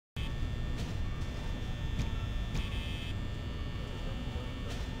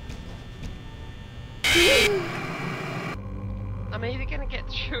I'm either gonna get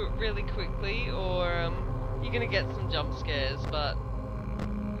through it really quickly, or you're gonna get some jump scares, but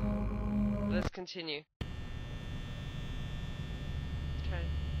let's continue. Okay.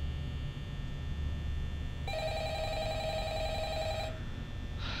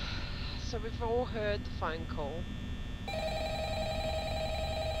 So we've all heard the phone call.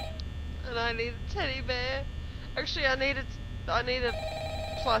 And I need a teddy bear. Actually, I need a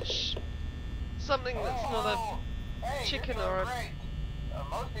plush. Something that's not a chicken or a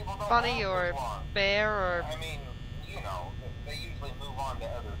bunny or a bear or... I mean, you know, they usually move on to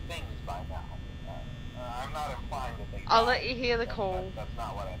other things by now. I'm not implying that they... I'll let you hear the call. That's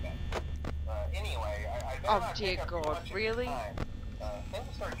not what I meant. Anyway, I better Oh not dear take up too God, much of your really? time.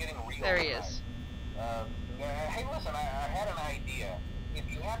 Things start getting real. There he tonight. is. Hey, listen, I had an idea. If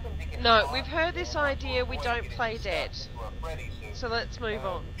you happen to get No, caught we've heard this and idea, we avoid don't getting play stuck dead. into a Freddy suit, So let's move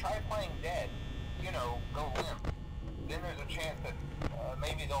on. try playing dead. You know, go limp. Then there's a chance that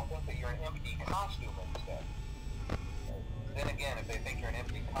maybe they'll think that you're an empty costume instead. Then again, if they think you're an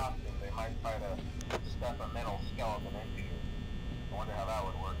empty costume, they might try to stuff a mental skeleton into you. I wonder how that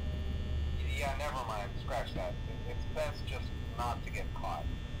would work. Yeah, never mind. Scratch that. It's best just not to get caught.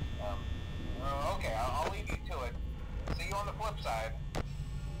 Okay, I'll leave you to it. See you on the flip side.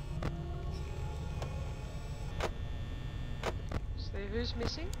 So who's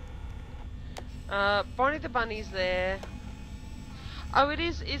missing? Bonnie the bunny's there. Oh,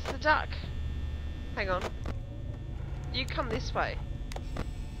 it's the duck. Hang on. You come this way.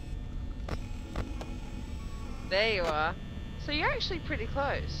 There you are. So you're actually pretty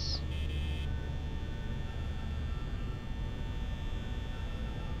close.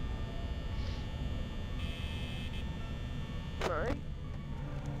 No.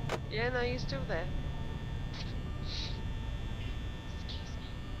 Yeah, no, you're still there. Excuse me.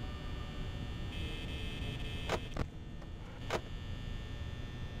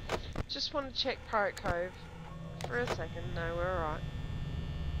 Just want to check Pirate Cove for a second. No, we're alright.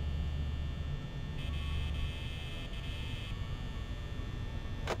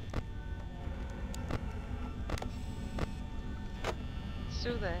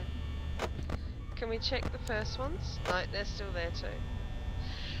 Still there. Can we check the first ones? No, they're still there too.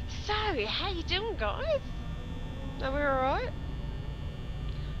 So, how you doing, guys? No, we're alright.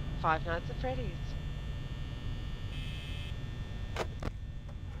 Five Nights at Freddy's.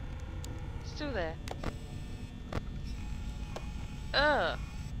 Still there. Ugh.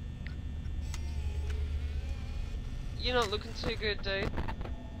 You're not looking too good, dude.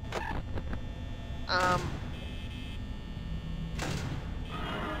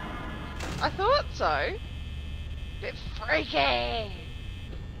 I thought so. Bit freaky.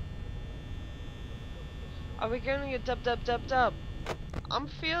 Are we going to dub? I'm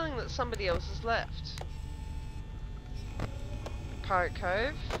feeling that somebody else has left. Pirate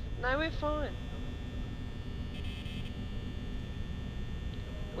Cove? No, we're fine.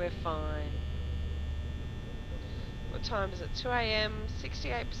 We're fine. What time is it? 2 AM,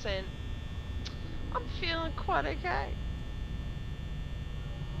 68%. I'm feeling quite okay.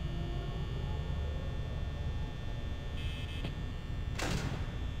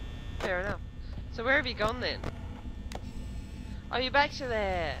 Fair enough. So where have you gone then? Oh, you're back to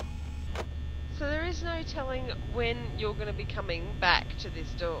there. So there is no telling when you're going to be coming back to this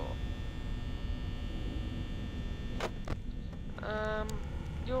door.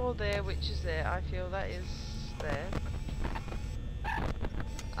 You're there, which is there. I feel that is there.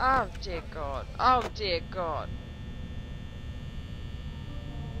 Oh dear God. Oh dear God.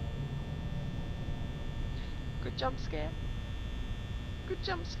 Good jump scare. Good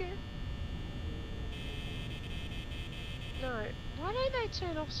jump scare. No. Why don't they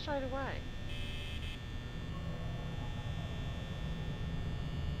turn off straight away?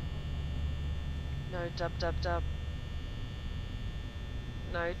 No dub.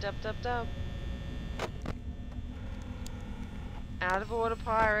 No dub. Out of order,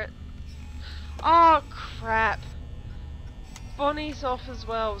 pirate. Oh crap. Bonnie's off as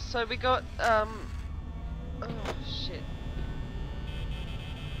well. So we got oh shit.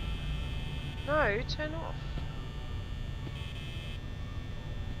 No, turn off.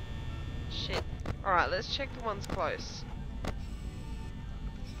 Shit. Alright, let's check the ones close.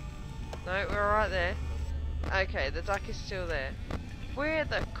 No, we're right there. Okay, the duck is still there. Where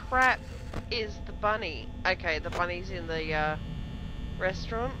the crap is the bunny? Okay, the bunny's in the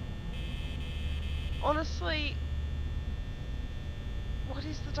restaurant. Honestly, what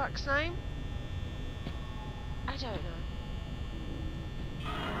is the duck's name? I don't know.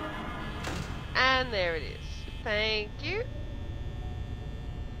 And there it is. Thank you.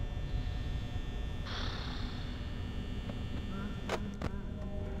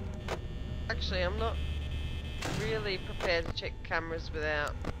 Actually, I'm not really prepared to check cameras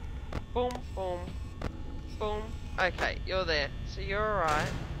without. Boom, boom, boom. Okay, you're there. So you're alright.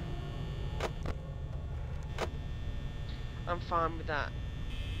 I'm fine with that.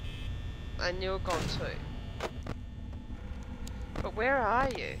 And you're gone too. But where are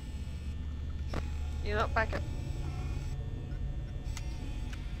you? You're not back at...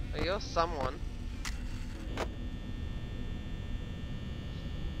 Oh, you're someone.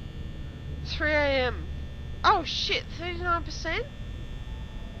 3 AM. Oh shit, 39%?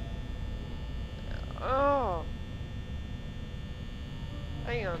 Oh.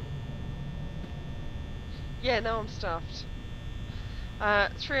 Hang on. Yeah, no, I'm stuffed.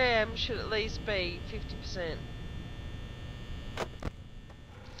 3 AM should at least be 50%.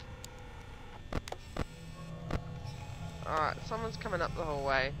 Alright, someone's coming up the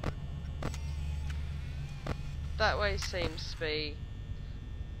hallway. That way seems to be...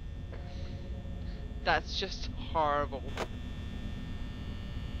 That's just horrible.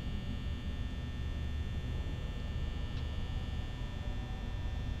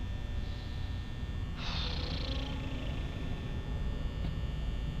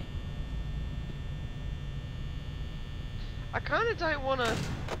 I kind of don't want to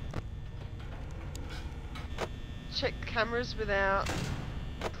check cameras without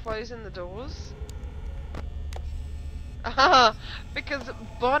closing the doors. Because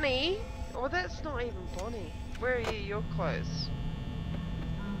Bonnie... Well, that's not even Bonnie. Where are you? You're close.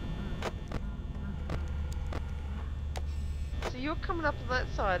 So you're coming up on that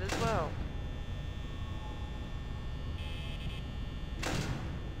side as well.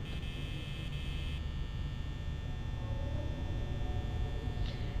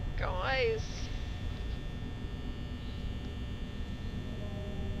 Guys.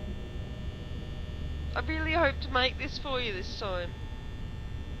 I really hope to make this for you this time.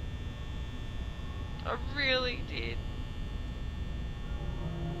 I really did.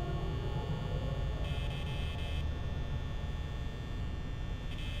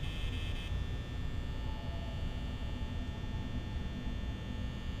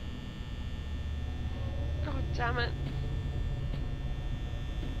 God damn it.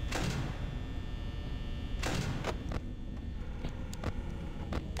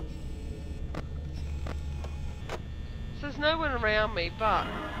 So there's no one around me, but...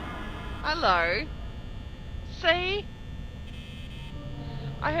 Hello? See?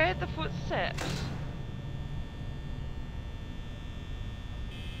 I heard the footsteps.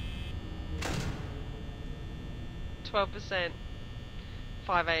 %.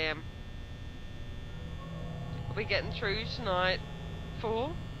 5 AM. Are we getting through tonight?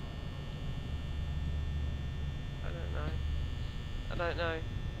 4? I don't know.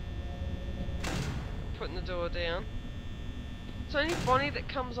 Putting the door down. It's only Bonnie that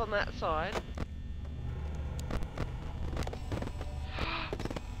comes on that side.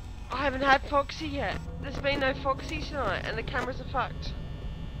 I haven't had Foxy yet. There's been no Foxy tonight, and the cameras are fucked.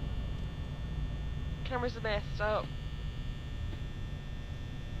 Cameras are messed up.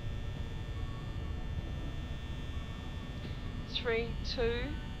 Three, 2.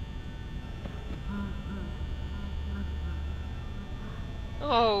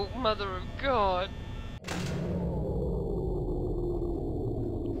 Oh, mother of God.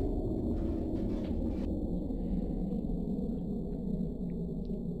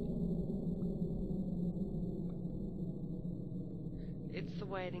 It's the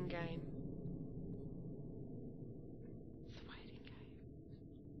waiting game. It's the waiting game.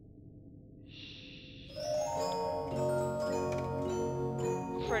 Shh.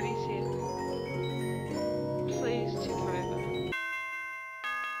 Freddy's here. Please tip over.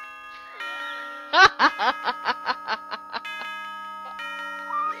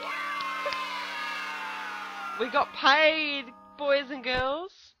 We got paid, boys and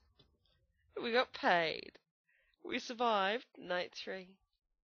girls. We got paid. We survived night 3.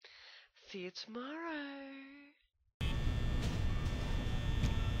 See you tomorrow.